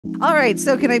All right,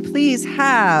 so can I please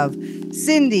have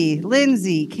Cindy,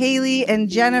 Lindsay, Caylea, and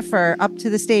Jennifer up to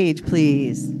the stage,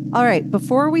 please? All right,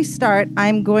 before we start,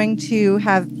 I'm going to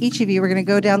have each of you, we're going to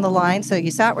go down the line. So you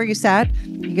sat where you sat,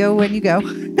 you go when you go,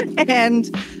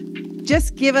 and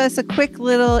just give us a quick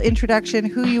little introduction,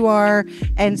 who you are,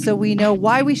 and so we know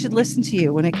why we should listen to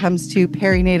you when it comes to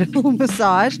perinatal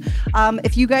massage.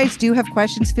 If you guys do have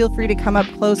questions, feel free to come up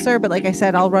closer. But like I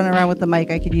said, I'll run around with the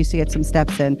mic. I could use to get some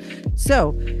steps in.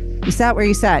 So you sat where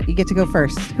you sat. You get to go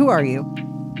first. Who are you?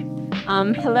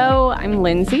 Hello, I'm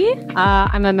Lindsay.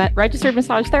 I'm a registered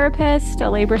massage therapist, a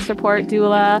labor support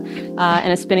doula,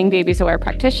 and a Spinning Babies Aware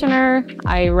practitioner.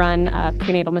 I run a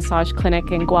prenatal massage clinic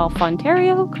in Guelph,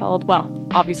 Ontario, called Guelph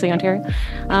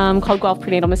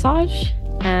Prenatal Massage.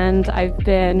 And I've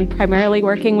been primarily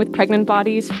working with pregnant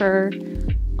bodies for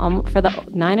the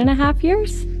 9.5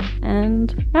 years.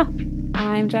 And yeah.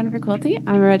 I'm Jennifer Quilty.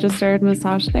 I'm a registered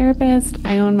massage therapist.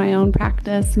 I own my own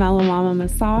practice, Mellow Mama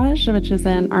Massage, which is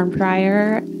in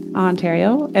Arnprior,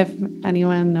 Ontario. If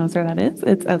anyone knows where that is,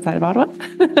 it's outside of Ottawa.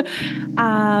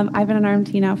 I've been an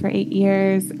RMT now for 8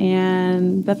 years,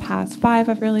 and the past 5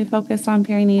 I've really focused on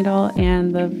perinatal,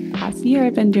 and the past year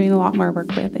I've been doing a lot more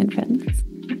work with infants.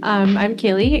 I'm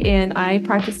Caylea, and I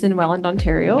practiced in Welland,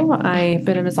 Ontario. I've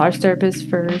been a massage therapist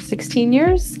for 16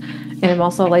 years, and I'm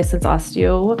also a licensed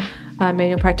osteo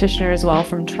manual practitioner as well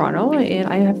from Toronto. And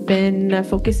I have been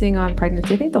focusing on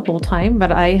pregnancy, I think, the whole time,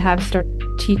 but I have started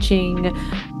teaching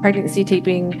pregnancy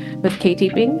taping with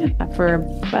K-taping for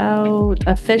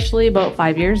officially about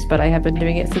 5 years, but I have been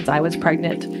doing it since I was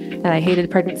pregnant, and I hated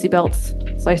pregnancy belts.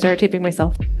 So I started taping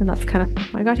myself, and that's kind of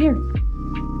how I got here.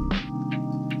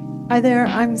 Hi there,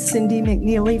 I'm Cindy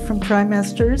McNeely from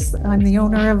Trimesters. I'm the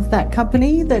owner of that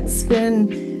company that's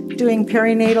been doing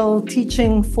perinatal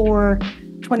teaching for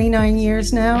 29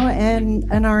 years now, and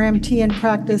an RMT in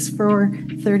practice for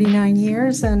 39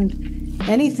 years. And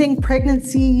anything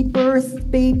pregnancy, birth,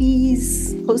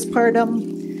 babies,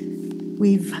 postpartum,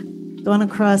 we've gone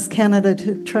across Canada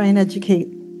to try and educate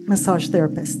massage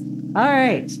therapists. All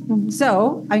right.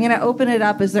 So I'm going to open it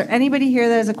up. Is there anybody here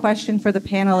that has a question for the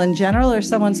panel in general or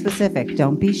someone specific?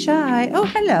 Don't be shy. Oh,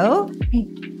 hello. Hey.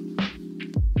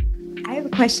 I have a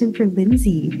question for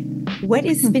Lindsay. What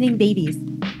is spinning babies?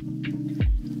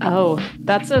 Oh,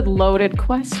 that's a loaded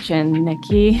question,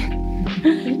 Nikki.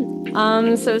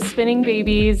 So spinning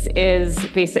babies is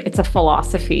it's a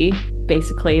philosophy,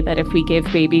 basically, that if we give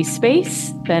babies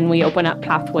space, then we open up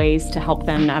pathways to help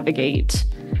them navigate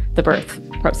the birth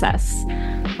process.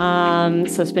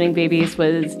 So Spinning Babies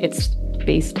it's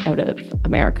based out of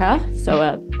America. So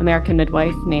an American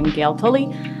midwife named Gail Tully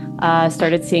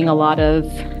started seeing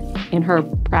in her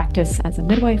practice as a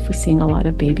midwife, was seeing a lot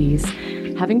of babies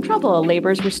having trouble.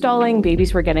 Labors were stalling,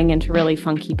 babies were getting into really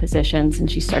funky positions,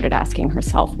 and she started asking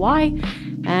herself why.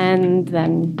 And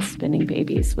then Spinning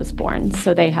Babies was born.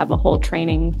 So they have a whole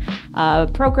training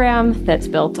program that's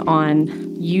built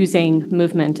on using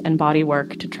movement and body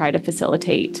work to try to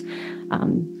facilitate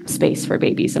space for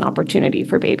babies and opportunity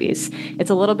for babies.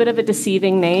 It's a little bit of a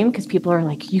deceiving name because people are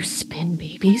like, "You spin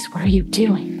babies? What are you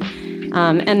doing?"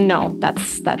 And no,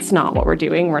 that's not what we're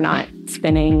doing. We're not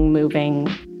spinning, moving,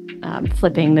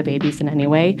 flipping the babies in any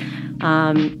way.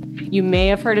 You may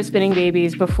have heard of spinning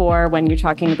babies before when you're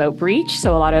talking about breech.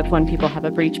 So when people have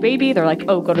a breech baby, they're like,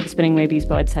 "Oh, go to the Spinning Babies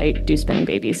website, do spinning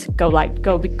babies. Go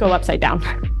upside down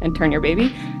and turn your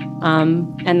baby."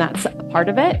 And that's a part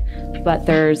of it. But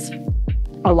there's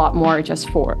a lot more just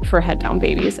for head down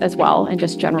babies as well, and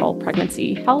just general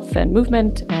pregnancy health and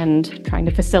movement and trying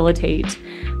to facilitate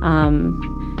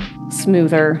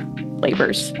smoother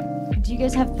labors. Do you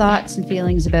guys have thoughts and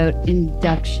feelings about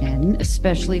induction,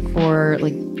 especially for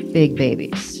big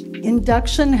babies?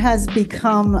 Induction has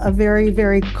become a very,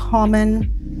 very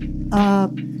common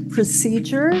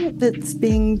procedure that's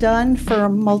being done for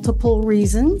multiple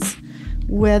reasons.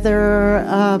 Whether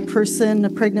a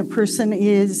pregnant person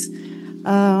is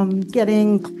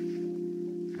getting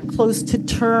close to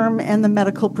term and the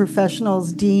medical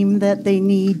professionals deem that they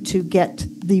need to get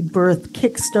the birth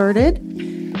kick-started.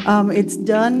 It's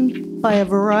done by a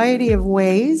variety of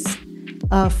ways,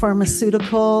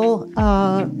 pharmaceutical,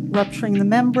 rupturing the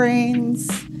membranes.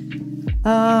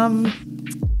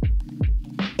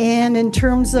 And in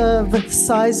terms of the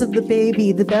size of the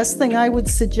baby, the best thing I would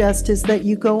suggest is that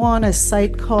you go on a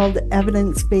site called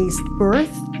Evidence-Based Birth.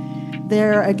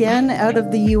 They're, again, out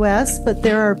of the US, but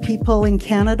there are people in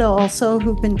Canada also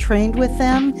who've been trained with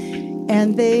them,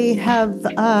 and they have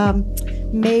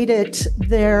made it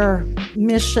their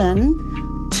mission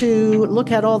to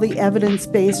look at all the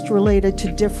evidence-based related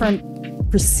to different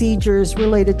procedures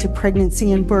related to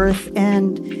pregnancy and birth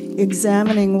and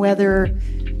examining whether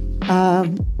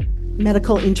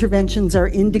medical interventions are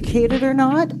indicated or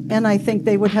not. And I think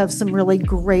they would have some really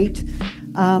great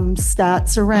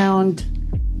stats around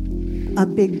a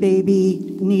big baby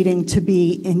needing to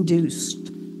be induced.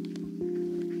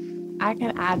 I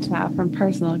can add to that from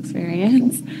personal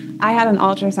experience. I had an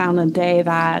ultrasound the day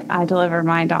that I delivered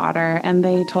my daughter, and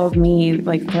they told me,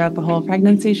 like, throughout the whole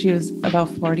pregnancy, she was about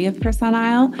 40th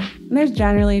percentile. And there's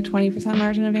generally a 20%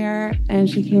 margin of error, and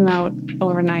she came out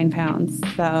over 9 pounds.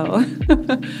 So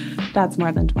that's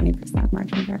more than 20%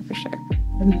 margin of error for sure.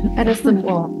 And it's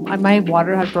my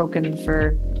water had broken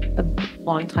for a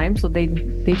long time, so they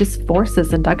just forced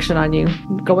this induction on you.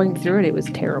 Going through it was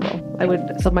terrible.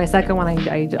 So my second one,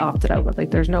 I opted out. I was like,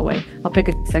 there's no way. I'll pick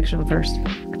a C-section first.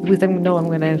 At least I know I'm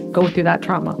going to go through that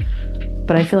trauma.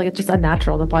 But I feel like it's just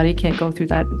unnatural. The body can't go through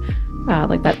that,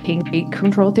 like that pain gate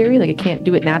control theory. Like, it can't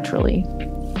do it naturally.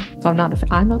 So I'm not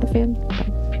a fan.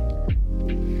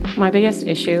 My biggest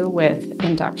issue with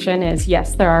induction is,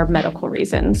 yes, there are medical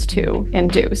reasons to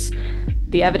induce.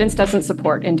 The evidence doesn't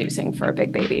support inducing for a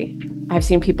big baby. I've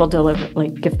seen people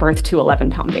give birth to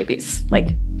 11-pound babies,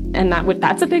 and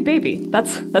that's a big baby.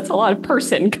 That's a lot of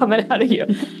person coming out of you.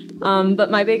 But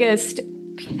my biggest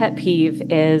pet peeve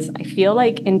is I feel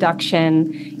like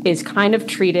induction is kind of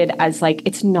treated as like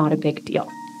it's not a big deal.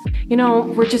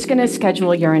 We're just going to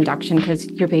schedule your induction because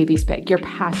your baby's big. You're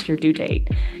past your due date.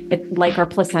 Like our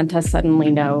placenta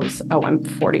suddenly knows, oh, I'm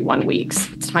 41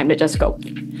 weeks. It's time to just go.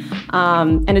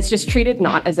 And it's just treated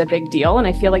not as a big deal. And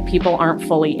I feel like people aren't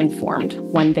fully informed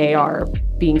when they are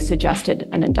being suggested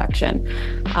an induction.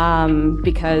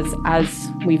 Because as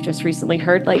we've just recently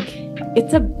heard,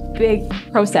 it's a big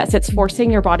process. It's forcing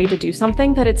your body to do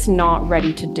something that it's not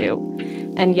ready to do.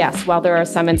 And yes, while there are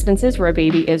some instances where a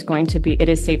baby it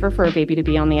is safer for a baby to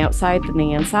be on the outside than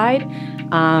the inside,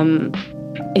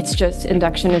 it's just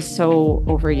induction is so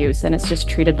overused and it's just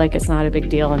treated like it's not a big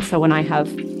deal. And so when I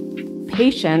have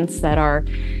patients that are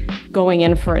going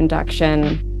in for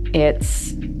induction,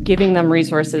 it's giving them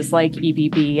resources like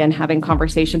EBB and having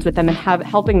conversations with them and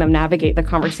helping them navigate the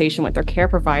conversation with their care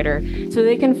provider so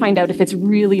they can find out if it's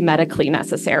really medically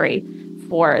necessary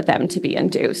for them to be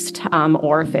induced,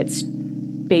 or if it's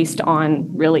based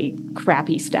on really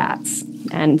crappy stats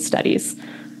and studies,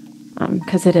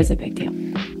 because it is a big deal.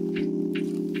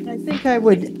 I think I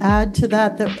would add to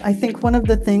that I think one of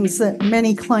the things that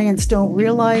many clients don't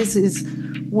realize is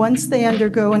once they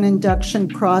undergo an induction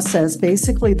process,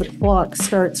 basically the clock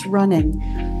starts running.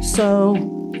 So,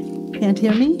 can't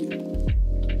hear me?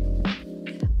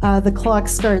 The clock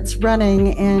starts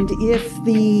running, and if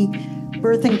the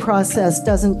birthing process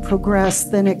doesn't progress,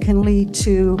 then it can lead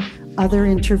to other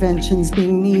interventions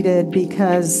being needed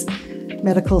because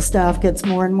medical staff gets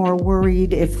more and more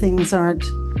worried if things aren't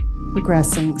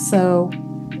progressing. So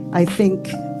I think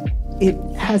it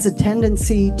has a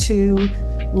tendency to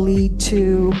lead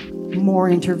to more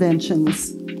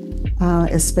interventions,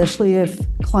 especially if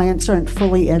clients aren't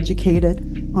fully educated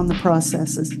on the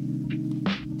processes.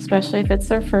 Especially if it's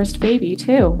their first baby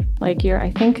too.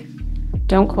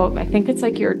 Don't quote me, I think it's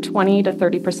you're 20 to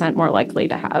 30% more likely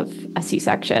to have a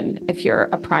C-section if you're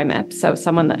a primip, so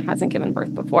someone that hasn't given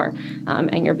birth before,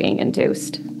 and you're being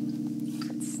induced.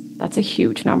 That's a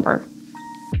huge number.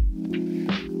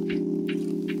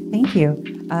 Thank you.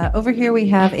 Over here we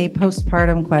have a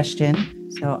postpartum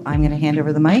question, so I'm going to hand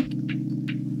over the mic.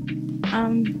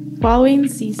 Following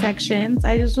C-sections,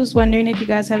 I just was wondering if you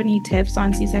guys have any tips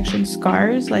on C-section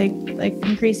scars, like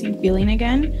increasing feeling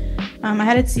again. I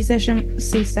had a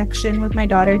C-section with my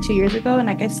daughter 2 years ago, and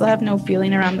I still have no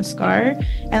feeling around the scar.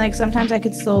 And sometimes I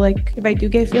could still if I do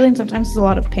get feeling, sometimes it's a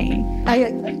lot of pain.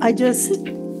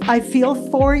 I feel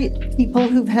for people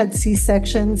who've had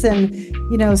C-sections, and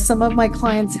some of my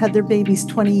clients had their babies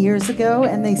 20 years ago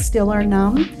and they still are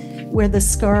numb where the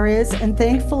scar is. And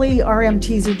thankfully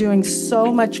RMTs are doing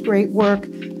so much great work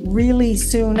really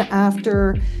soon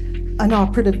after an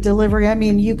operative delivery. I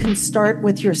mean, you can start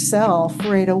with yourself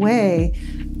right away.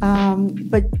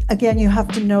 But again, you have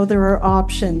to know there are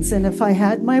options. And if I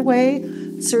had my way,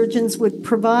 surgeons would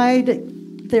provide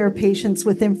their patients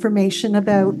with information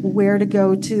about where to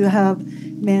go to have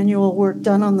manual work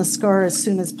done on the scar as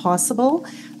soon as possible.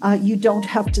 You don't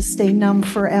have to stay numb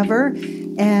forever.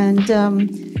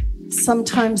 And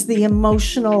sometimes the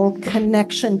emotional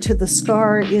connection to the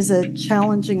scar is a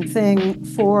challenging thing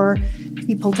for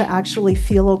people to actually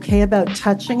feel okay about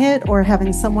touching it or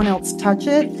having someone else touch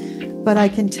it. But I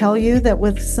can tell you that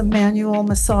with some manual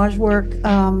massage work,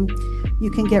 you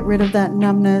can get rid of that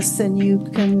numbness and you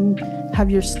can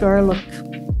have your scar look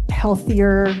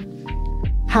healthier,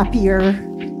 happier.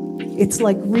 It's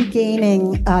like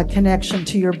regaining a connection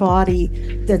to your body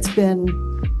that's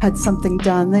had something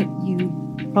done that you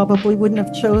probably wouldn't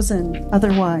have chosen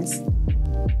otherwise.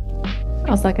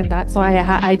 I'll second that. So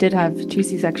I did have 2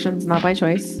 C-sections, not by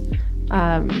choice.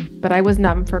 But I was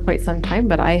numb for quite some time,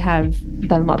 but I have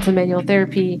done lots of manual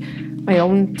therapy, my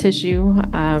own tissue.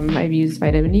 I've used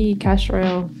vitamin E, castor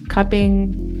oil,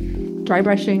 cupping, dry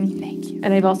brushing. Thank you.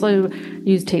 And I've also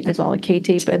used tape as well, like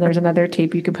K-tape, and there's another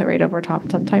tape you can put right over top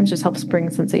sometimes, just helps bring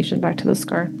sensation back to the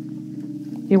scar.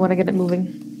 You want to get it moving.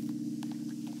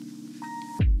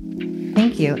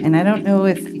 Thank you. And I don't know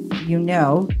if you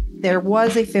know, there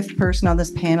was a 5th person on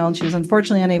this panel, and she was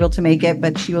unfortunately unable to make it,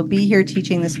 but she will be here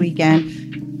teaching this weekend.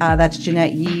 That's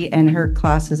Jeanette Yee, and her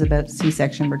class is about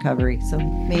C-section recovery. So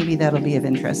maybe that'll be of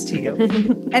interest to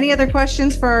you. Any other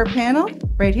questions for our panel?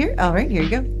 Right here? All right, here you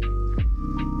go.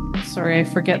 Sorry, I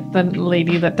forget the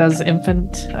lady that does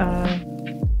infant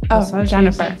massage.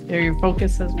 Jennifer. Your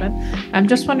focus has been. I'm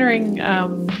just wondering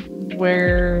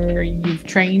where you've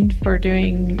trained for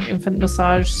doing infant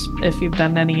massage, if you've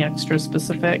done any extra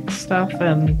specific stuff,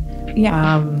 and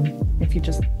if you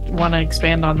just want to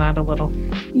expand on that a little.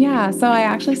 Yeah, so I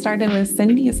actually started with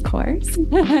Cindy's course.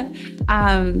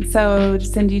 So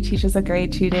Cindy teaches a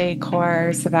great 2-day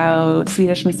course about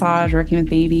Swedish massage, working with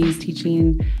babies,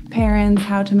 teaching parents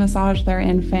how to massage their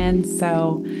infants.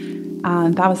 So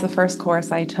that was the first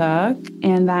course I took.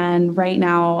 And then right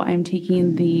now I'm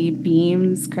taking the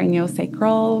Beams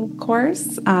craniosacral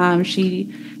course.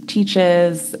 She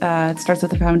teaches, it starts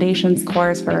with the foundations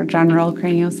course for general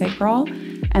craniosacral.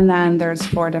 And then there's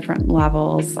 4 different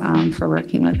levels for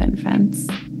working with infants.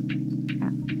 Yeah.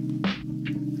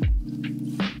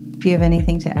 Do you have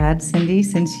anything to add, Cindy,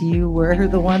 since you were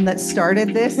the one that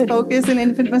started this focus in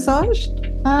infant massage?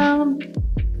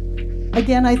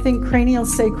 Again, I think cranial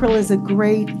sacral is a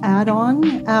great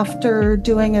add-on after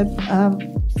doing a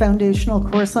foundational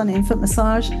course on infant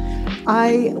massage.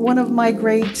 One of my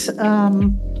great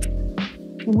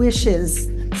wishes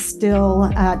still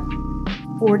at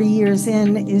 40 years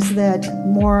in is that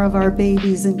more of our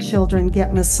babies and children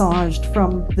get massaged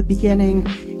from the beginning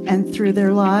and through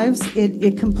their lives.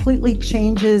 It completely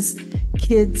changes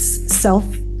kids'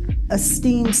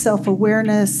 self-esteem,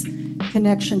 self-awareness,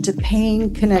 connection to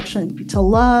pain, connection to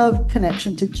love,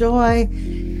 connection to joy.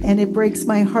 And it breaks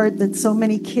my heart that so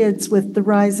many kids with the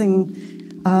rising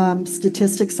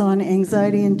statistics on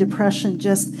anxiety and depression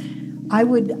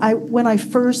when I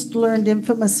first learned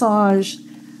infant massage,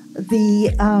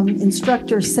 the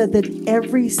instructor said that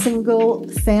every single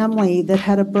family that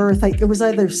had a birth, it was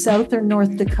either South or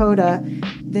North Dakota,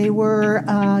 they were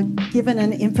given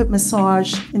an infant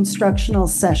massage instructional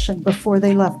session before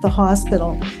they left the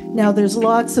hospital. Now, there's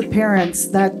lots of parents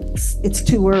that it's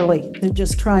too early. They're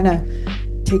just trying to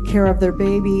take care of their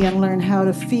baby and learn how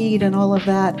to feed and all of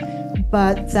that.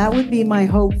 But that would be my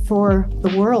hope for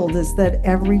the world, is that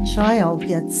every child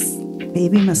gets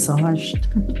baby massaged.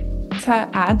 To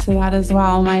add to that as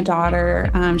well, my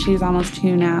daughter, she's almost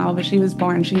 2 now, but she was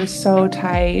so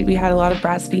tight. We had a lot of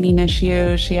breastfeeding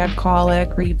issues. She had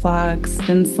colic, reflux,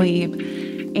 didn't sleep,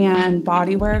 and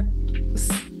body work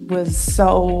was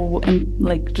so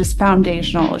just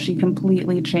foundational. She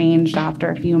completely changed after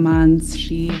a few months.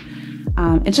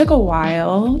 It took a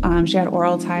while. She had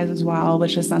oral ties as well,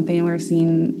 which is something we're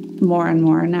seeing more and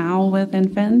more now with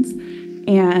infants.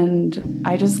 And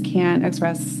I just can't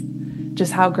express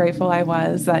just how grateful I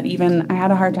was that I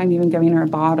had a hard time even giving her a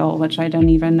bottle, which I didn't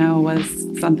even know was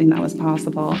something that was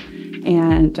possible.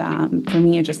 And for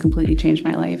me, it just completely changed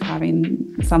my life,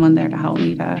 having someone there to help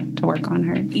me to work on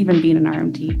her. Even being an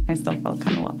RMT, I still felt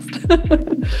kind of lost.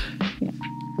 Yeah.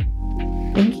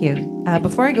 Thank you.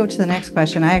 Before I go to the next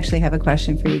question, I actually have a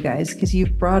question for you guys, because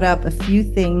you've brought up a few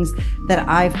things that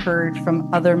I've heard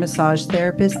from other massage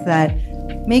therapists that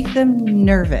make them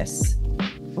nervous.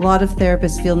 A lot of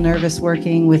therapists feel nervous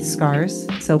working with scars,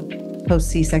 so post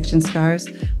C-section scars.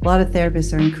 A lot of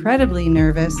therapists are incredibly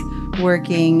nervous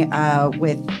working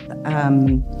with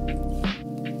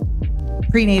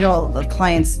prenatal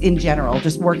clients in general,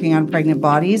 just working on pregnant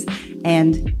bodies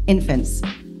and infants.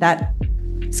 That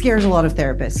scares a lot of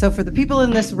therapists. So for the people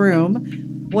in this room,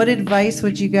 what advice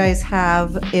would you guys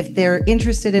have if they're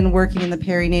interested in working in the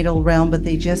perinatal realm, but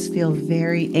they just feel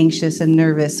very anxious and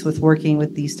nervous with working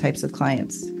with these types of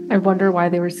clients? I wonder why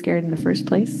they were scared in the first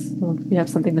place. Well, you have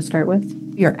something to start with.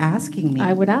 You're asking me.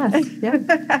 I would ask,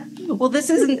 yeah. Well, this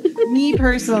isn't me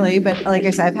personally, but like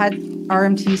I said, I've had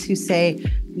RMTs who say,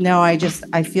 no, I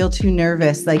feel too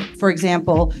nervous. Like, for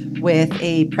example, with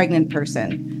a pregnant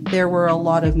person, there were a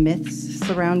lot of myths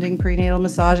surrounding prenatal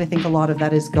massage. I think a lot of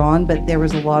that is gone, but there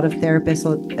was a lot of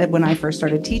therapists when I first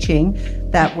started teaching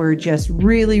that were just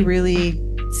really, really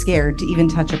scared to even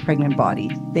touch a pregnant body.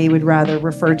 They would rather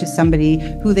refer to somebody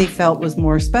who they felt was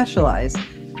more specialized.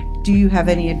 Do you have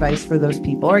any advice for those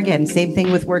people? Or again, same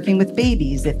thing with working with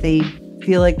babies, if they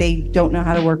feel like they don't know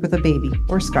how to work with a baby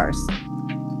or scars.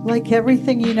 Like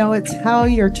everything, it's how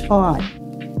you're taught.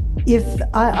 If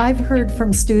I've heard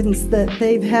from students that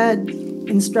they've had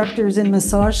instructors in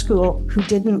massage school who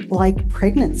didn't like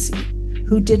pregnancy,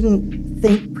 who didn't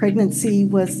think pregnancy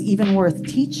was even worth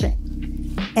teaching.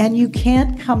 And you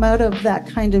can't come out of that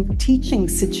kind of teaching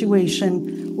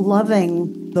situation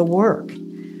loving the work.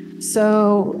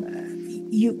 So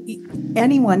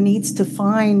anyone needs to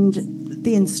find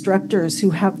the instructors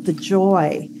who have the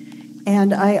joy.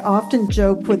 And I often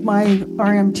joke with my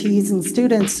RMTs and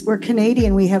students, we're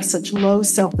Canadian, we have such low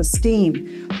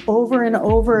self-esteem. Over and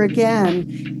over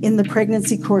again in the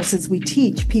pregnancy courses we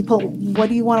teach people, what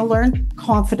do you want to learn?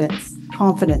 Confidence.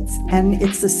 And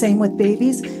it's the same with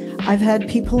babies. I've had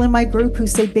people in my group who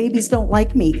say babies don't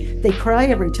like me. They cry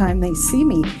every time they see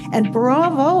me. And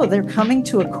bravo, they're coming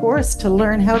to a course to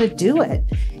learn how to do it.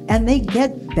 And they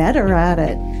get better at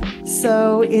it.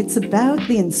 So it's about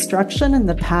the instruction and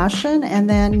the passion. And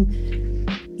then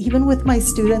even with my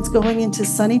students going into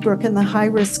Sunnybrook and the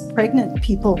high-risk pregnant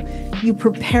people, you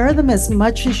prepare them as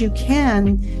much as you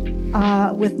can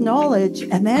with knowledge.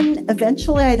 And then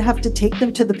eventually I'd have to take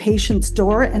them to the patient's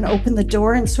door and open the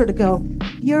door and sort of go,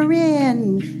 "You're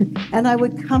in." And I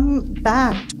would come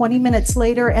back 20 minutes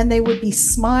later and they would be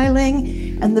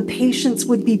smiling and the patients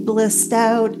would be blissed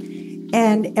out.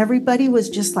 And everybody was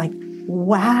just like,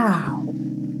 wow,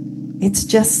 it's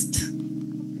just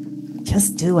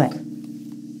do it.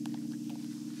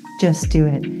 Just do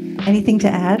it. Anything to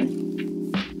add?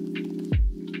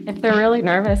 If they're really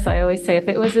nervous, I always say if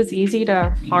it was as easy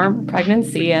to harm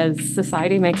pregnancy as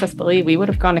society makes us believe, we would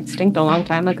have gone extinct a long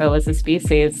time ago as a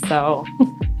species. So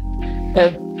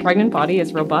the pregnant body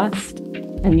is robust.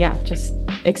 And yeah, just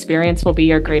experience will be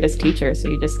your greatest teacher. So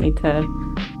you just need to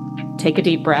take a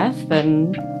deep breath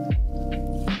and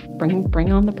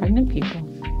bring on the pregnant people.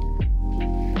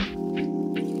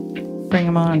 Bring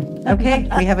them on. Okay,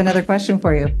 we have another question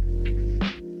for you.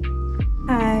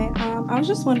 Hi, I was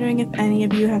just wondering if any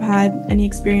of you have had any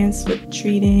experience with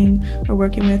treating or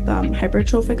working with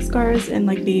hypertrophic scars in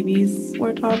like babies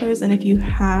or toddlers, and if you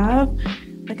have,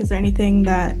 like, is there anything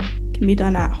that can be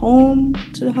done at home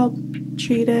to help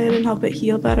treat it and help it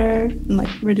heal better and like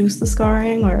reduce the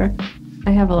scarring? Or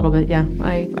I have a little bit, yeah.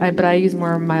 But I use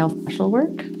more myofascial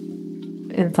work,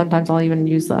 and sometimes I'll even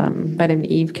use vitamin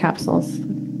E capsules,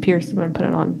 pierce them and put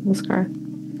it on the scar.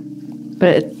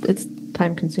 But it's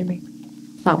time consuming.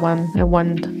 It's not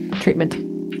one treatment.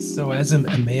 So as a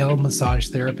male massage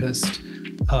therapist,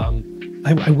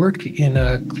 I work in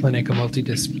a clinic, a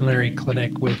multidisciplinary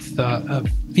clinic with a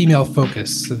female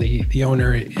focus. So the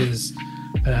owner is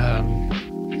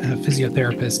a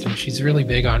physiotherapist, and she's really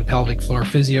big on pelvic floor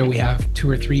physio. We have 2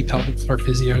 or 3 pelvic floor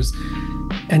physios,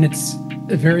 and it's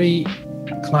a very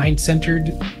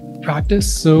client-centered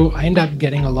practice. So I end up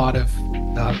getting a lot of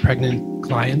pregnant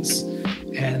clients,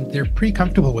 and they're pretty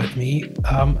comfortable with me.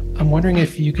 I'm wondering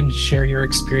if you can share your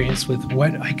experience with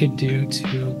what I could do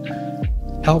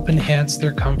to help enhance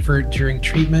their comfort during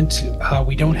treatment.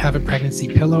 We don't have a pregnancy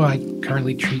pillow. I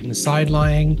currently treat in side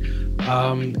lying.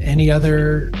 Any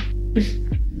other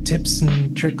tips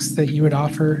and tricks that you would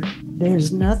offer?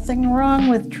 There's nothing wrong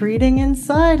with treating in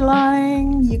side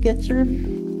lying. You get your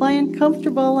client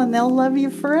comfortable and they'll love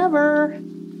you forever.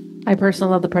 I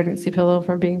personally love the pregnancy pillow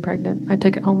from being pregnant. I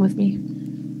took it home with me.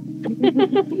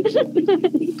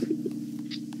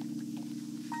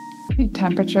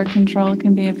 Temperature control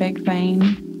can be a big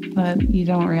thing, but you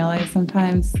don't realize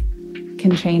sometimes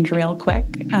can change real quick.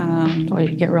 Or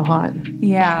you get real hot.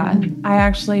 Yeah, I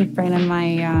actually bring in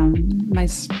my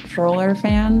stroller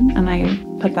fan, and I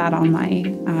put that on my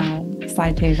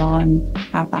side table and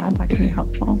have that. That can be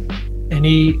helpful.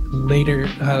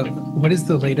 What is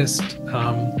the latest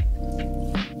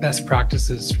best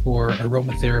practices for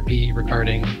aromatherapy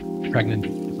regarding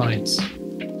pregnant clients?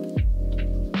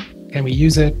 Can we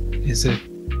use it? Is it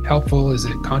helpful? Is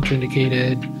it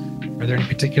contraindicated? Are there any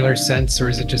particular scents, or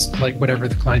is it just like whatever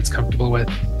the client's comfortable with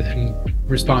and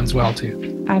responds well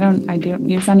to? I don't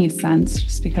use any scents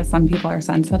just because some people are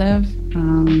sensitive.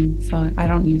 So I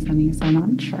don't use any, so I'm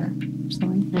not sure.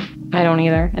 Personally. I don't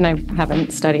either. And I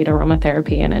haven't studied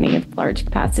aromatherapy in any large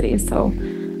capacity. So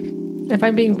if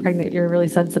I'm being pregnant, you're really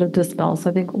sensitive to smell.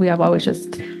 So I think we have always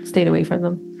just stayed away from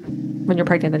them when you're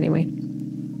pregnant anyway.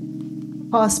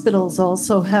 Hospitals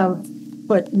also have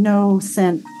put no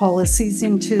scent policies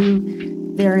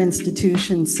into their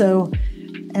institution. So,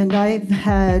 and I've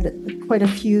had quite a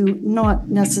few, not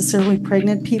necessarily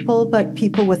pregnant people, but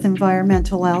people with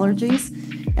environmental allergies.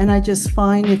 And I just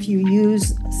find if you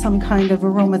use some kind of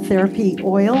aromatherapy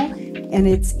oil and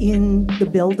it's in the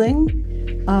building,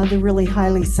 the really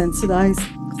highly sensitized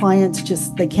clients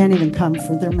they can't even come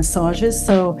for their massages.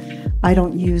 So I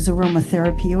don't use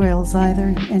aromatherapy oils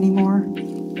either anymore,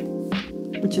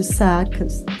 which is sad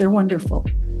because they're wonderful.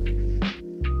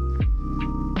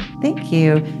 Thank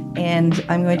you. And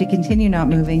I'm going to continue not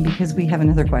moving because we have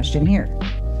another question here.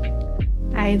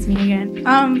 Hi, it's me again.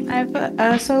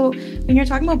 So when you're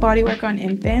talking about body work on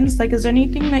infants, like, is there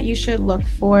anything that you should look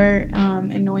for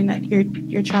in knowing that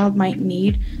your child might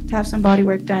need to have some body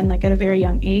work done, like, at a very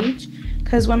young age?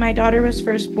 Because when my daughter was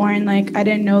first born, like, I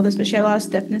didn't know this, but she had a lot of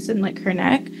stiffness in, like, her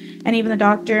neck. And even the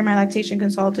doctor, my lactation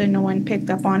consultant, no one picked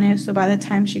up on it. So by the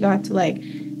time she got to, like,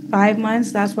 5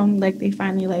 months, that's when, like, they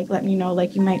finally, like, let me know,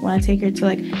 like, you might want to take her to,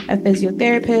 like, a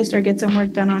physiotherapist or get some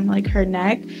work done on, like, her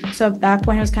neck. So at that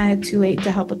point, it was kind of too late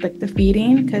to help with, like, the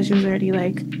feeding because she was already,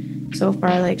 like, so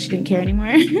far, like, she didn't care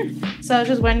anymore. So I was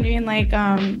just wondering, like,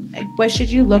 what should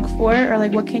you look for, or,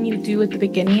 like, what can you do at the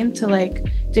beginning to, like,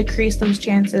 decrease those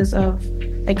chances of,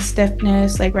 like,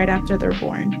 stiffness, like, right after they're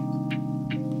born?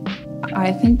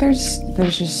 I think there's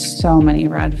just so many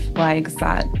red flags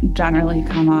that generally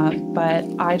come up, but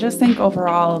I just think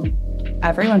overall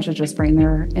everyone should just bring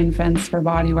their infants for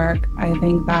body work. I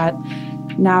think that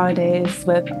nowadays,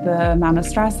 with the amount of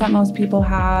stress that most people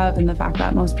have and the fact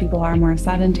that most people are more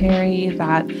sedentary,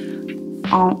 that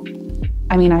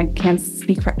I can't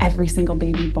speak for every single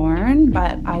baby born,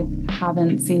 but I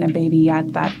haven't seen a baby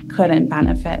yet that couldn't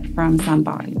benefit from some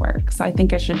body work. So I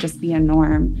think it should just be a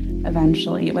norm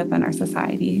eventually within our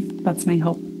society. That's my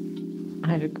hope.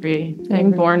 I'd agree.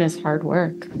 Being born is hard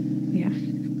work. Yeah.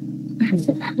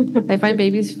 I find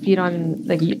babies feed on,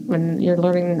 like, when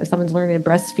someone's learning to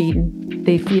breastfeed,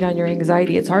 they feed on your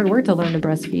anxiety. It's hard work to learn to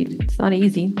breastfeed. It's not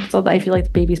easy. So I feel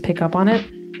like babies pick up on it.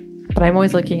 But I'm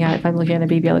always looking at, if I'm looking at a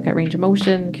baby, I look at range of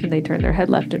motion. Can they turn their head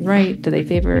left and right? Do they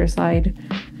favor a side?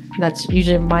 And that's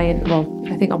usually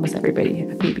I think almost a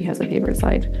baby has a favorite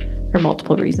side for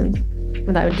multiple reasons.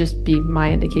 And that would just be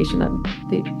my indication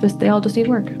that they all just need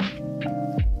work.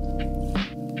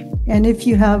 And if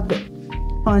you have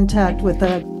contact with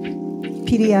a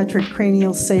pediatric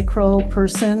cranial sacral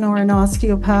person or an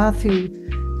osteopath who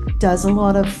does a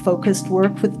lot of focused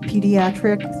work with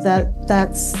pediatric,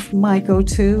 that's my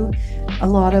go-to. A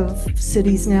lot of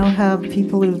cities now have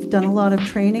people who've done a lot of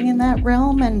training in that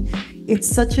realm, and it's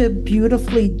such a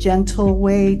beautifully gentle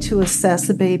way to assess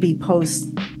a baby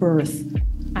post-birth.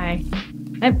 I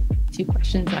have two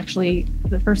questions, actually.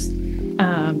 The first,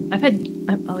 I've had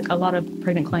like a lot of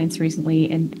pregnant clients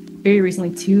recently, and very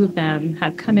recently 2 of them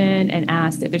have come in and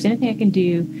asked if there's anything I can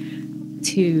do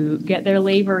to get their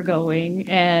labor going,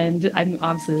 and I'm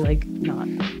obviously, like, not.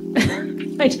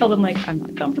 I tell them, like, I'm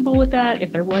not comfortable with that.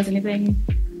 If there was anything,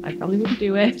 I probably wouldn't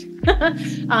do it.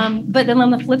 But then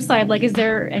on the flip side, like, is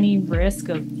there any risk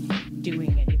of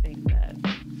doing anything that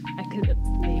I could?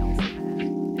 They also have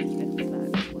that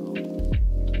as well.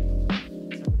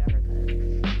 So whatever.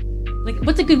 Like,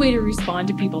 what's a good way to respond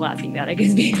to people asking that? I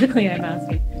guess basically I'm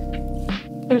asking.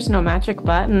 There's no magic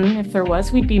button. If there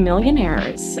was, we'd be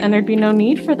millionaires, and there'd be no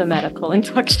need for the medical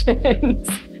inductions.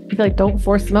 I feel like don't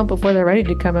force them out before they're ready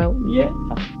to come out. Yeah.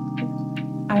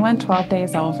 I went 12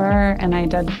 days over, and I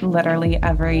did literally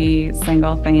every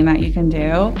single thing that you can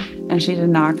do, and she did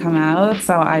not come out.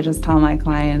 So I just tell my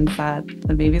clients that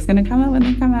the baby's going to come out when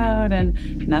they come out,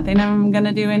 and nothing I'm going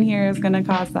to do in here is going to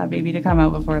cause that baby to come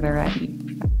out before they're ready.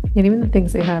 And even the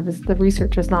things they have is the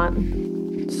research is not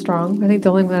strong. I think the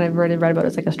only one I've read about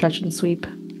is like a stretch and sweep.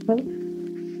 But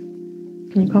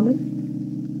can you comment?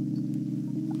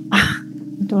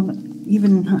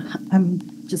 I'm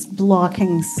just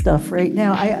blocking stuff right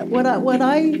now.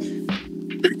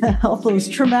 All those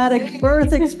traumatic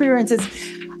birth experiences.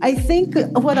 I think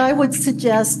what I would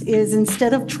suggest is,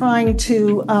 instead of trying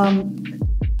to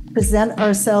present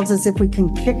ourselves as if we can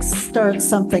kickstart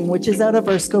something, which is out of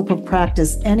our scope of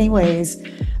practice anyways,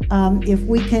 if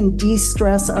we can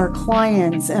de-stress our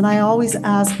clients. And I always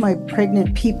ask my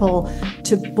pregnant people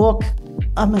to book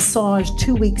a massage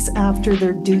 2 weeks after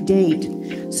their due date.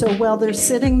 So while they're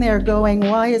sitting there going,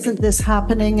 why isn't this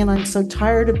happening? And I'm so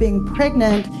tired of being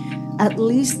pregnant, at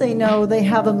least they know they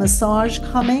have a massage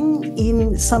coming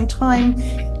in sometime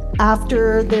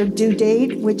after their due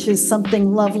date, which is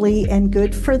something lovely and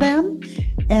good for them.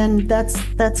 And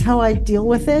that's how I deal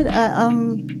with it.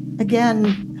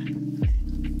 Again,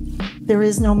 there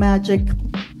is no magic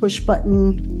push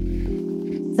button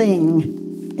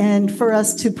thing. And for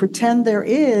us to pretend there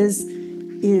is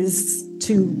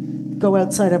to go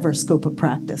outside of our scope of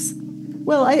practice.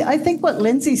 Well, I think what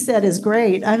Lindsay said is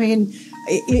great. I mean,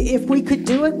 if we could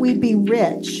do it, we'd be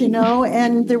rich,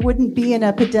 and there wouldn't be an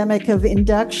epidemic of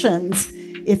inductions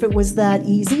if it was that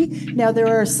easy. Now, there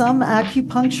are some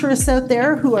acupuncturists out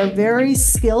there who are very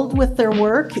skilled with their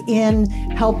work in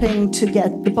helping to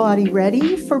get the body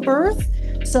ready for birth.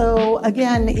 So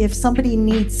again, if somebody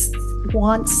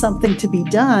wants something to be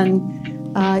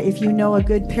done, if you know a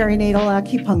good perinatal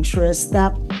acupuncturist,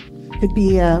 that could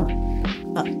be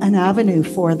an avenue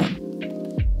for them.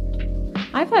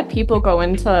 I've had people go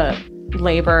into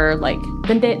labor like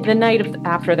the night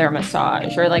after their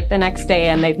massage or like the next day,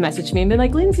 and they've messaged me and been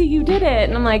like, Lindsay, you did it.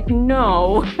 And I'm like,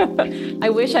 no. I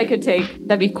wish I could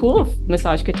that'd be cool if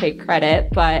massage could take credit,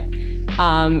 but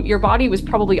your body was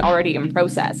probably already in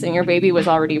process and your baby was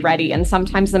already ready. And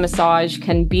sometimes the massage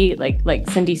can be like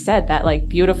Cindy said, that like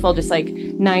beautiful, just like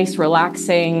nice,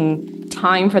 relaxing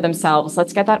time for themselves.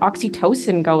 Let's get that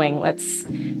oxytocin going.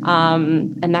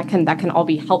 And that can all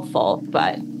be helpful.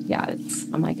 But yeah,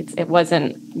 it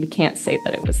wasn't, we can't say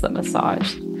that it was the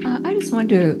massage. I just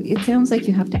wonder, it sounds like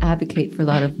you have to advocate for a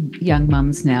lot of young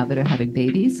mums now that are having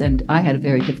babies. And I had a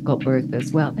very difficult birth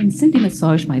as well. And Cindy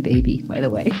massaged my baby, by the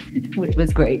way, which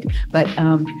was great. But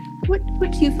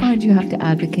what do you find you have to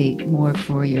advocate more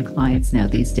for your clients now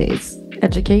these days?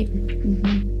 Educate.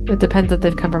 It depends if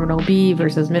they've come from an OB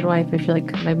versus midwife. I feel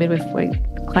like my midwife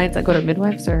clients that go to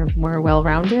midwives are more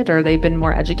well-rounded, or they've been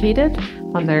more educated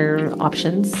on their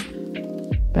options.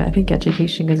 But I think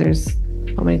education, because there's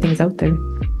so many things out there.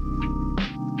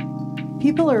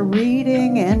 People are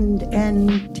reading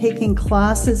and taking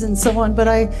classes and so on, but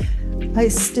I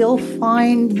still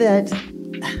find that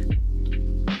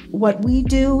what we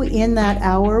do in that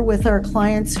hour with our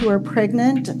clients who are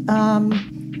pregnant,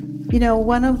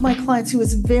 one of my clients who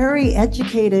was very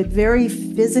educated, very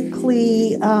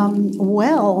physically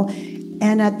well,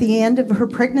 and at the end of her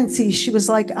pregnancy, she was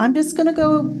like, I'm just going to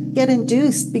go get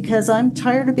induced because I'm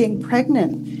tired of being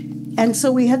pregnant. And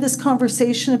so we had this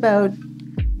conversation about,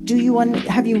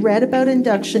 have you read about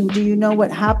induction? Do you know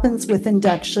what happens with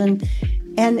induction?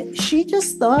 And she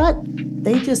just thought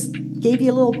they just gave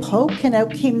you a little poke and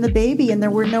out came the baby and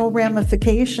there were no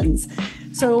ramifications.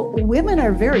 So women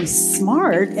are very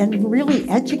smart and really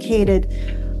educated,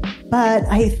 but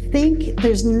I think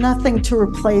there's nothing to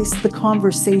replace the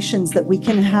conversations that we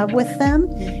can have with them.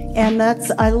 And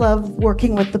I love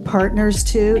working with the partners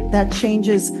too. That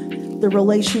changes the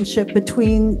relationship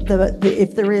between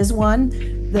if there is one,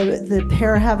 the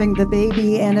pair having the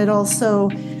baby, and it also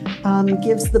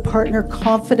gives the partner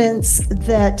confidence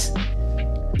that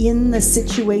in the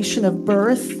situation of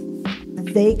birth,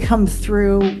 they come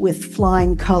through with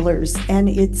flying colors, and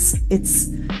it's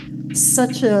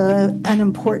such an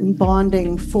important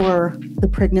bonding for the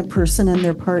pregnant person and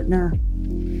their partner.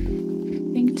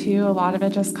 I think too, a lot of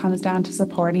it just comes down to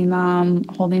supporting them,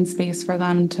 holding space for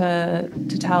them to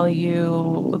tell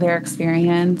you their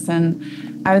experience. And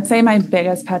I would say my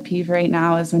biggest pet peeve right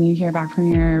now is when you hear back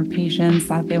from your patients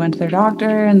that they went to their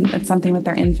doctor and it's something with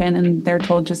their infant and they're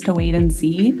told just to wait and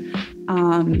see.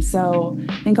 So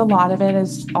I think a lot of it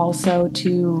is also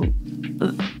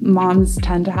moms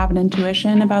tend to have an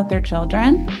intuition about their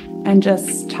children, and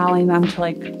just telling them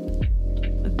to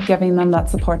giving them that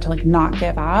support to not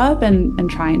give up and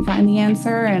try and find the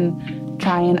answer and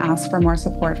try and ask for more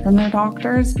support from their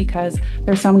doctors, because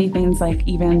there's so many things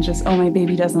even just, my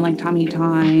baby doesn't like tummy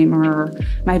time, or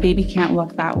my baby can't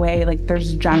look that way.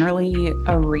 There's generally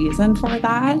a reason for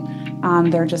that.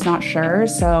 They're just not sure.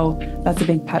 So that's a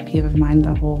big pet peeve of mine,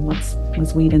 the whole let's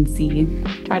wait and see.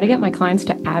 Try to get my clients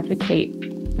to advocate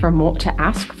for more, to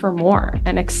ask for more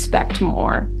and expect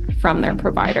more from their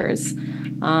providers.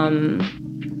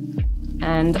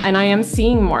 And I am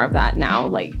seeing more of that now.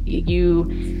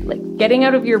 Getting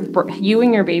out of you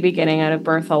and your baby getting out of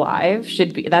birth alive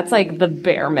that's the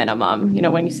bare minimum.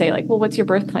 When you say well, what's your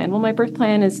birth plan? Well, my birth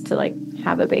plan is to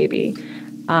have a baby.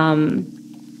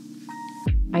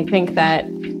 I think that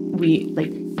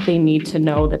they need to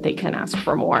know that they can ask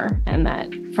for more, and that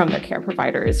from their care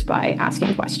providers, by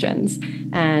asking questions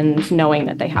and knowing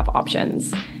that they have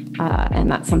options. And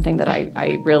that's something that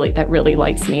that really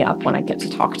lights me up when I get to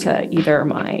talk to either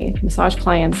my massage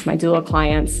clients, my doula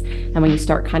clients, and when you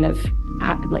start kind of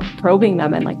probing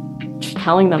them and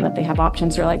telling them that they have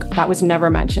options, they're like, that was never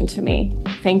mentioned to me.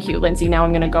 Thank you, Lindsay. Now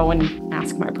I'm going to go and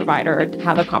ask my provider or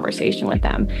have a conversation with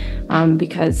them,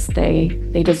 because they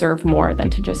deserve more than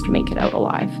to just make it out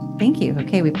alive. Thank you.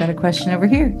 Okay, we've got a question over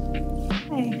here.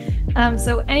 Hi.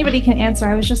 So anybody can answer.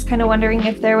 I was just kind of wondering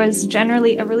if there was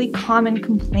generally a really common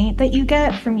complaint that you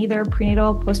get from either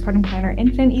prenatal, postpartum client, or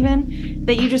infant even,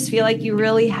 that you just feel like you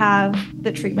really have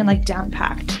the treatment like down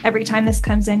packed. Every time this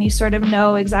comes in, you sort of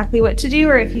know exactly what to do,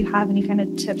 or if you have any kind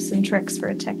of tips and tricks for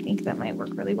a technique that might work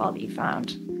really well that you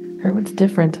found. Everyone's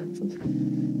different.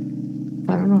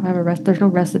 I don't know if I have there's no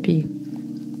recipe.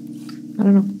 I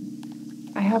don't know.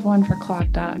 I have one for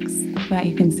clogged ducts that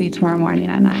you can see tomorrow morning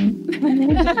at 9. I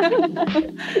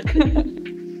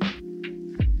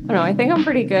don't know. I think I'm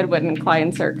pretty good when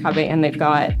clients are coming and they've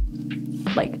got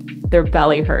like their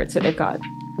belly hurts or they've got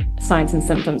signs and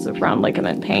symptoms of round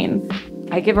ligament pain.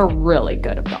 I give a really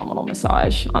good abdominal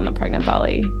massage on the pregnant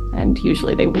belly, and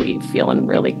usually they leave feeling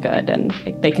really good and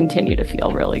they continue to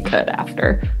feel really good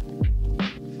after.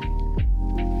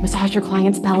 Massage your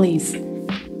clients' bellies.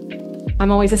 I'm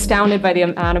always astounded by the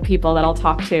amount of people that I'll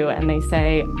talk to and they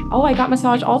say, oh, I got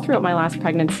massage all throughout my last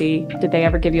pregnancy. Did they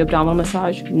ever give you abdominal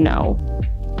massage? No.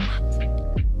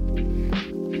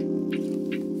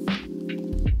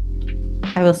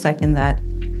 I will second that.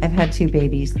 I've had 2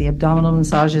 babies. The abdominal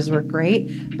massages were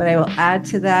great, but I will add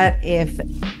to that, if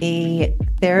a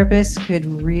therapist could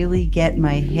really get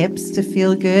my hips to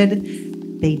feel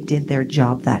good, they did their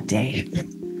job that day.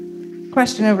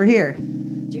 Question over here.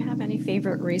 Do you have any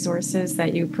favorite resources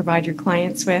that you provide your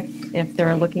clients with if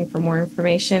they're looking for more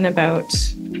information about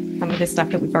some of the stuff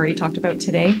that we've already talked about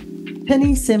today?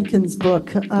 Penny Simpkins' book,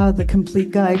 The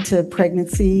Complete Guide to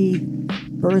Pregnancy,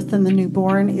 Birth, and the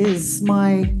Newborn, is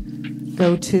my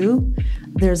go-to.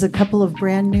 There's a couple of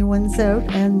brand new ones out,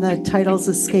 and the titles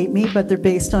escape me, but they're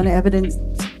based on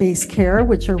evidence-based care,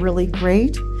 which are really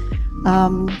great.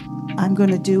 I'm going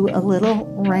to do a little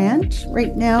rant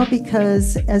right now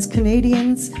because as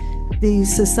Canadians, the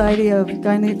Society of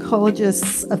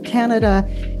Gynecologists of Canada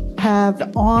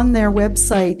have on their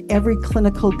website every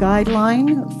clinical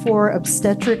guideline for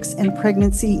obstetrics and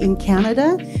pregnancy in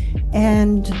Canada.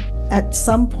 And at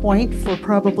some point, for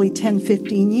probably 10,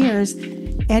 15 years,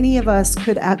 any of us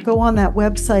could go on that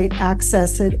website,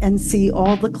 access it, and see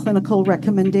all the clinical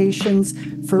recommendations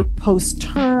for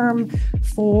post-term,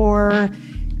 for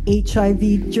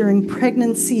HIV during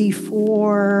pregnancy,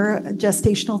 for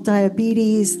gestational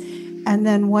diabetes. And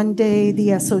then one day the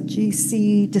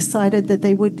SOGC decided that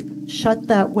they would shut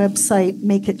that website,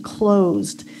 make it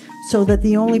closed, so that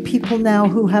the only people now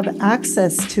who have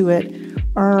access to it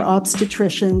are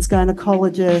obstetricians,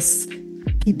 gynecologists,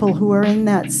 people who are in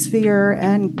that sphere,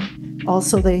 and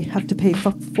also they have to pay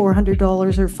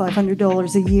 $400 or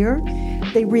 $500 a year.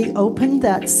 They reopened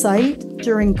that site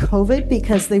during COVID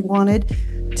because they wanted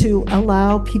to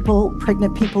allow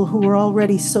pregnant people who were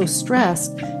already so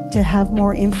stressed to have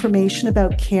more information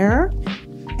about care.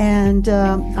 And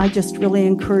I just really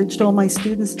encouraged all my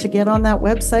students to get on that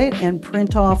website and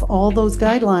print off all those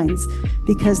guidelines,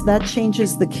 because that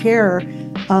changes the care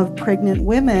of pregnant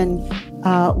women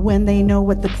when they know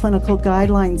what the clinical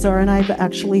guidelines are. And I've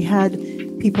actually had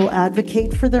people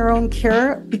advocate for their own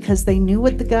care because they knew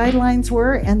what the guidelines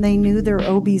were and they knew their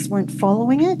OBs weren't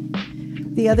following it.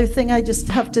 The other thing I just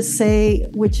have to say,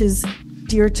 which is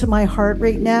dear to my heart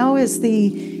right now, is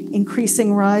the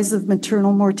increasing rise of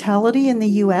maternal mortality in the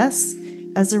U.S.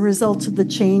 as a result of the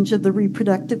change of the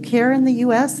reproductive care in the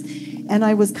U.S. And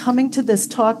I was coming to this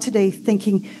talk today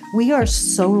thinking, we are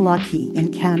so lucky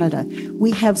in Canada.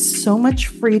 We have so much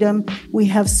freedom. We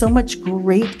have so much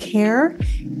great care,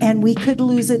 and we could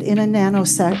lose it in a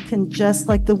nanosecond, just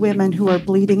like the women who are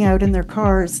bleeding out in their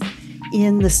cars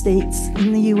in the States,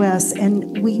 in the US,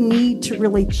 and we need to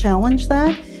really challenge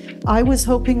that. I was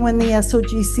hoping when the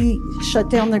SOGC shut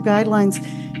down their guidelines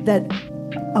that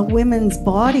a women's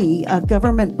body, a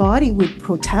government body, would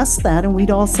protest that, and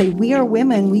we'd all say, we are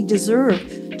women, we deserve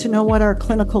to know what our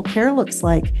clinical care looks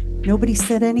like. Nobody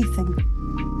said anything.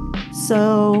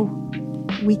 So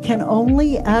we can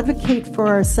only advocate for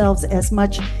ourselves as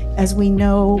much as we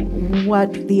know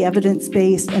what the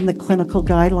evidence-based and the clinical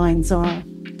guidelines are.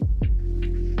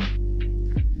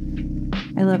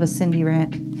 I love a Cindy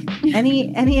rant.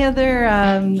 Any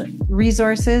other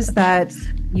resources that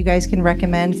you guys can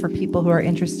recommend for people who are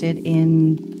interested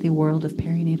in the world of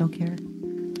perinatal care?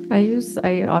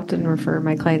 I often refer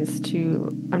my clients to,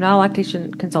 I'm not a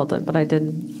lactation consultant, but I did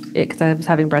it because I was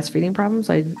having breastfeeding problems.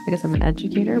 So I guess I'm an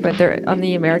educator, but they're on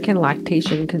the American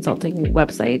Lactation Consulting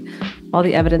website. All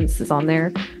the evidence is on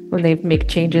there. When they make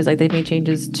changes, like they've made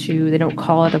changes to, they don't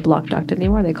call it a blocked duct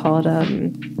anymore. They call it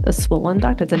a swollen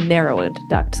duct. It's a narrowed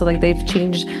duct. So like they've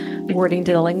changed wording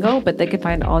to the lingo, but they can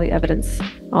find all the evidence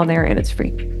on there and it's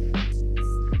free.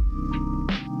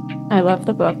 I love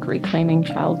the book Reclaiming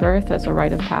Childbirth as a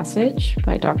Rite of Passage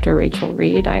by Dr. Rachel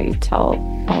Reed. I tell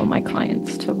all my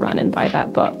clients to run and buy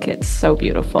that book. It's so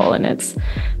beautiful, and I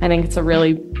think it's a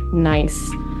really nice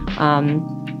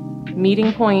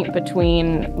meeting point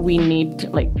between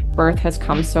birth has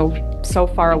come so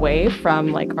far away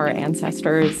from like our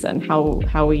ancestors and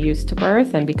how we used to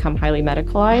birth and become highly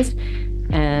medicalized.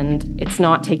 And it's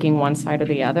not taking one side or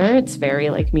the other. It's very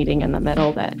like meeting in the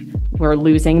middle, that we're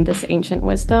losing this ancient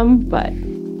wisdom, but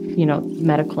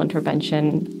medical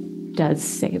intervention does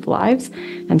save lives.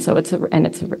 And so it's a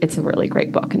really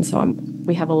great book. And so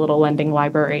we have a little lending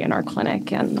library in our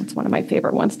clinic, and that's one of my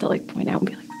favorite ones to like point out and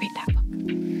be like, read that book.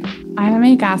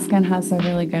 IMA Gaskin has a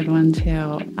really good one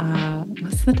too.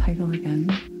 What's the title again?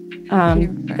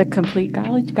 The Complete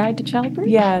Guide to Childbirth?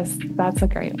 Yes, that's a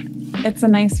great one. It's a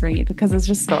nice read because it's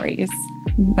just stories.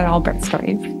 They're all birth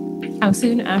stories. How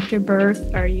soon after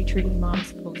birth are you treating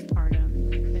moms postpartum?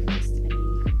 And just any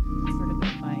sort of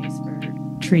advice for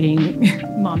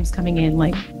treating moms coming in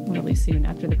like really soon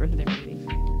after the birth of their baby?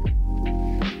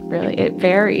 Really, it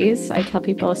varies. I tell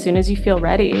people as soon as you feel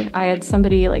ready. I had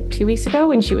somebody like 2 weeks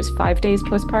ago and she was 5 days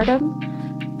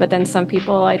postpartum. But then some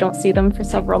people, I don't see them for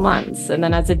several months. And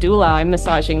then as a doula, I'm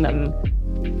massaging them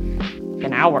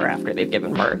an hour after they've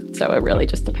given birth. So it really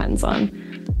just depends on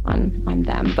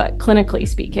them. But clinically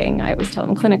speaking, I always tell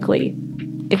them clinically,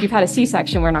 if you've had a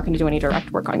C-section, we're not going to do any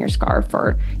direct work on your scar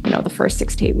for, the first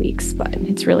 6 to 8 weeks. But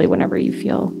it's really whenever you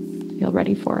feel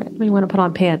ready for it. When you want to put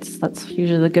on pants, that's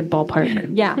usually the good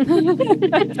ballpark. Yeah.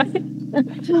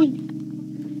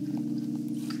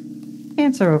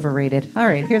 Pants are overrated. All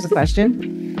right, here's a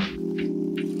question.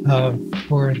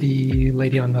 For the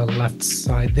lady on the left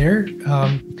side there,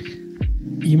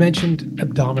 you mentioned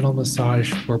abdominal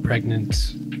massage for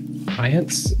pregnant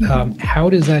clients. How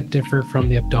does that differ from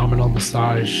the abdominal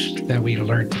massage that we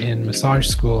learned in massage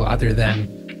school, other than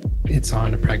it's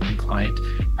on a pregnant client?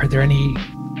 Are there any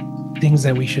things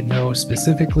that we should know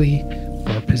specifically,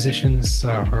 or positions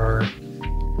or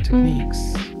techniques?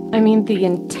 I mean, the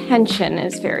intention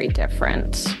is very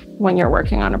different when you're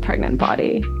working on a pregnant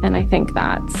body. And I think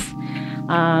that's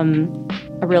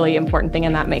a really important thing,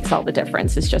 and that makes all the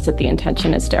difference. It's just that the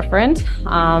intention is different.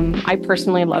 I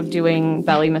personally love doing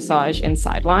belly massage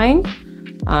inside lying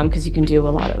because you can do a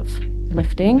lot of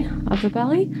lifting of the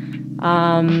belly.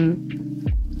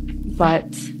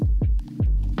 But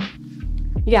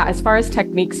yeah, as far as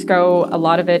techniques go, a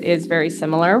lot of it is very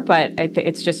similar, but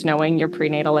it's just knowing your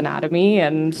prenatal anatomy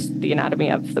and the anatomy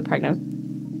of the pregnant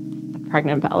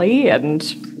belly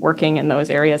and working in those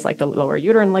areas like the lower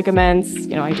uterine ligaments.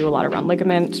 I do a lot around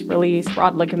ligament release,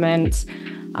 rod ligament,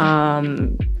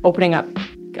 opening up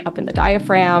in the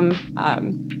diaphragm.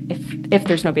 If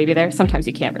there's no baby there, sometimes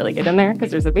you can't really get in there because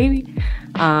there's a baby,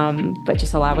 but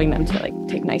just allowing them to like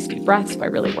take nice deep breaths by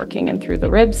really working in through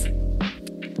the ribs.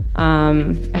 I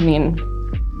mean,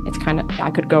 it's kind of,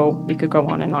 we could go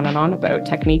on and on and on about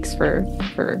techniques for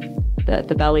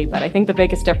the belly, but I think the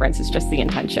biggest difference is just the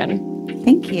intention.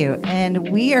 Thank you. And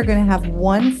we are going to have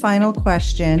one final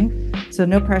question. So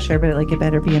no pressure, but it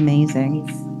better be amazing.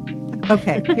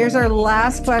 Okay, here's our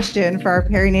last question for our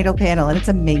perinatal panel, and it's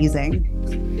amazing.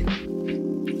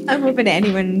 I'm open to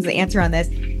anyone's answer on this.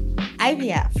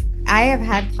 IVF. I have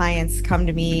had clients come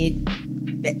to me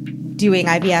doing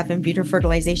IVF and vitro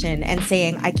fertilization and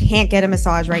saying, I can't get a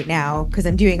massage right now because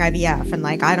I'm doing IVF and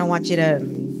I don't want you to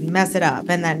mess it up.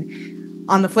 And then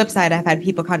on the flip side, I've had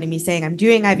people come to me saying, I'm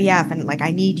doing IVF and I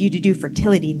need you to do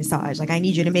fertility massage. I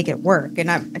need you to make it work.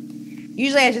 And I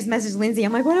just message Lindsay.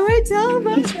 I'm like, what do I tell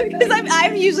them? Because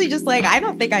I'm usually just I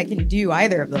don't think I can do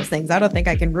either of those things. I don't think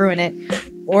I can ruin it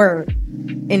or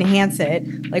enhance it.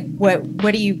 What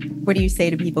do you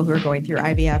say to people who are going through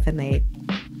IVF and they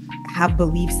have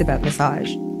beliefs about massage?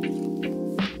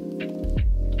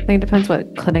 I think it depends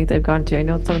what clinic they've gone to. I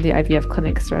know some of the IVF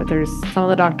clinics there's some of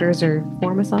the doctors are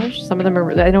for massage. Some of them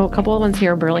are, I know a couple of ones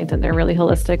here in Burlington, they're really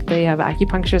holistic. They have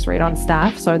acupuncturists right on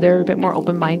staff. So they're a bit more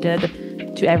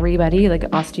open-minded to everybody, like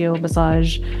osteo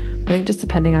massage. I think just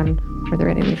depending on where they're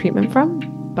getting the treatment from.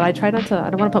 But I don't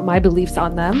want to put my beliefs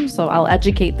on them. So I'll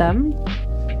educate them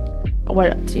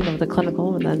the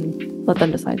clinical and then let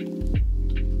them decide.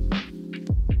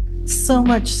 So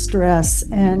much stress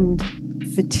and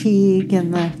fatigue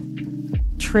and the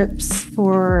trips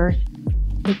for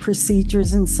the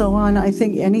procedures and so on. I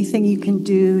think anything you can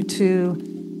do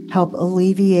to help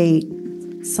alleviate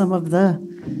some of the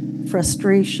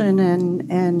frustration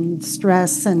and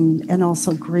stress and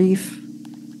also grief.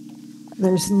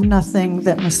 There's nothing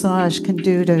that massage can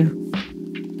do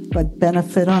but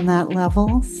benefit on that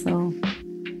level. So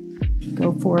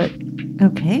go for it.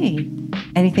 Okay.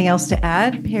 Anything else to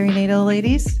add, perinatal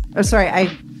ladies? Oh, sorry,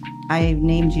 I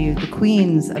named you the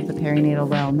queens of the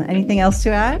perinatal realm. Anything else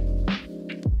to add?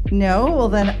 No? Well,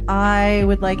 then I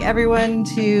would like everyone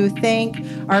to thank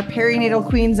our perinatal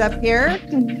queens up here.